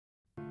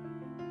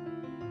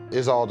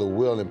It's all the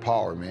will and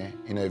power, man.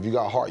 You know, if you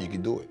got heart, you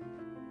can do it.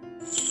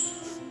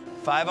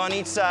 5 on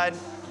each side.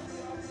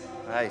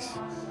 Nice.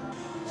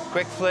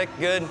 Quick flick,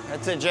 good.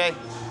 That's it, Jay.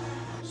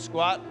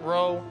 Squat,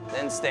 row,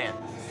 then stand.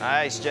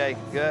 Nice, Jay,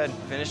 good.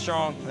 Finish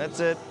strong, that's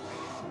it.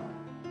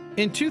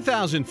 In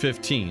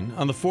 2015,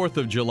 on the 4th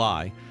of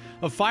July,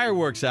 a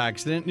fireworks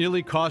accident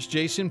nearly cost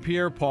Jason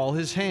Pierre-Paul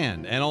his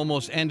hand and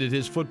almost ended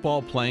his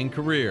football playing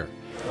career.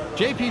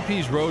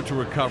 JPP's road to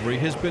recovery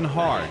has been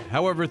hard.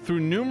 However,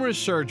 through numerous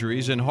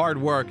surgeries and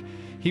hard work,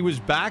 he was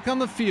back on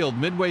the field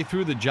midway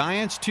through the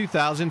Giants'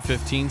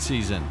 2015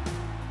 season.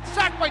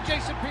 Sacked by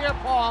Jason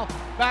Pierre-Paul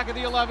back at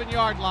the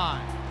 11-yard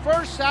line.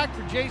 First sack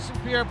for Jason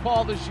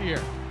Pierre-Paul this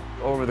year.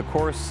 Over the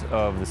course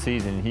of the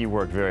season, he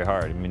worked very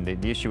hard. I mean,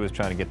 the issue was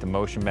trying to get the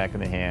motion back in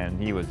the hand.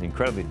 He was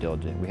incredibly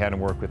diligent. We had him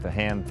work with a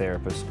hand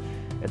therapist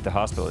at the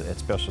hospital at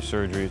special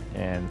surgeries,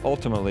 and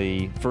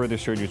ultimately further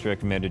surgery was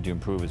recommended to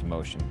improve his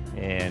motion.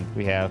 And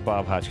we have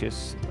Bob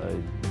Hotchkiss,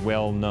 a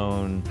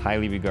well-known,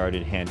 highly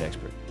regarded hand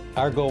expert.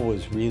 Our goal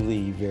was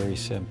really very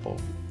simple.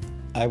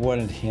 I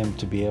wanted him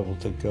to be able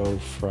to go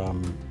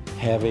from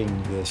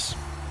having this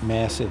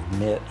massive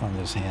mitt on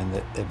his hand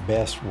that at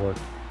best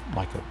worked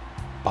like a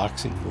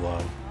boxing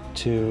glove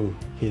to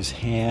his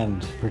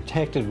hand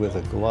protected with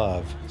a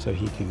glove so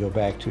he could go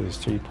back to his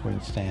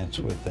three-point stance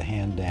with the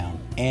hand down,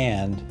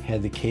 and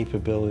had the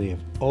capability of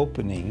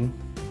opening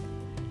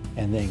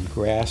and then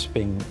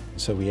grasping,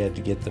 so we had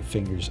to get the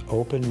fingers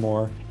open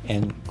more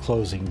and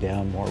closing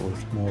down more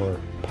with more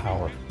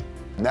power.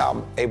 Now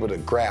I'm able to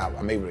grab,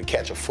 I'm able to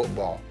catch a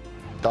football.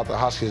 Dr.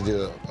 Hotchkiss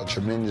did a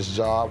tremendous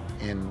job,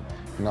 and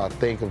I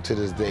thank him to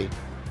this day.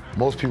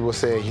 Most people would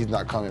say he's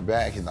not coming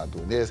back, he's not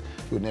doing this,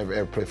 he would never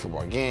ever play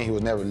football again, he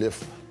would never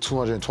lift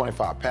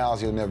 225 pounds,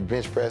 he would never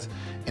bench press,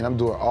 and I'm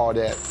doing all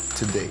that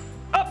today.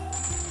 Up!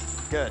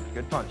 Good,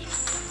 good punch.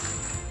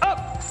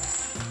 Up!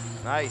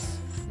 Nice.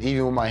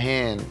 Even with my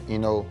hand,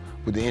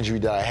 with the injury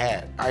that I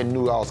had, I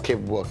knew I was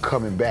capable of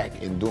coming back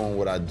and doing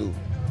what I do.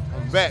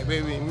 I'm back,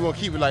 baby, and we're gonna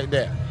keep it like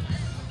that.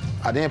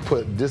 I didn't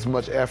put this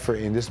much effort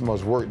and this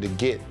much work to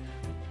get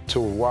to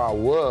where I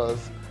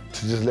was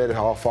to just let it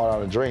all fall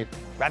down the drain.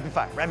 Rapid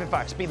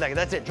fire, speed like it,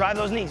 that's it. Drive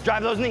those knees,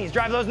 drive those knees,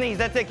 drive those knees,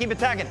 that's it, keep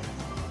attacking.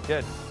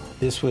 Good.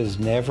 This was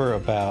never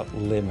about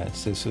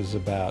limits. This was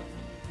about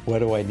what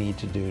do I need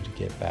to do to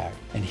get back?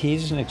 And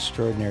he's an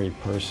extraordinary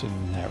person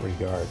in that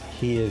regard.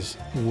 He is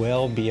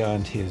well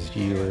beyond his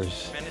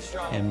years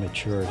and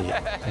maturity,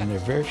 and there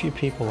are very few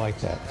people like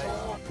that.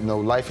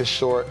 Life is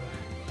short.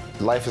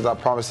 Life is our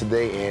promise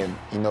today, and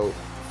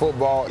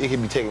football, it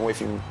can be taken away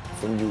from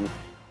you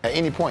at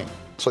any point.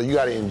 So you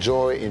got to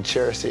enjoy and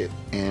cherish it.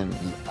 And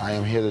I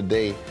am here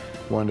today,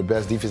 one of the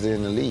best defenses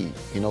in the league.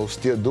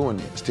 Still doing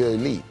it, still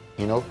elite.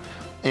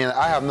 And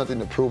I have nothing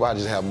to prove. I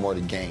just have more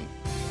to gain.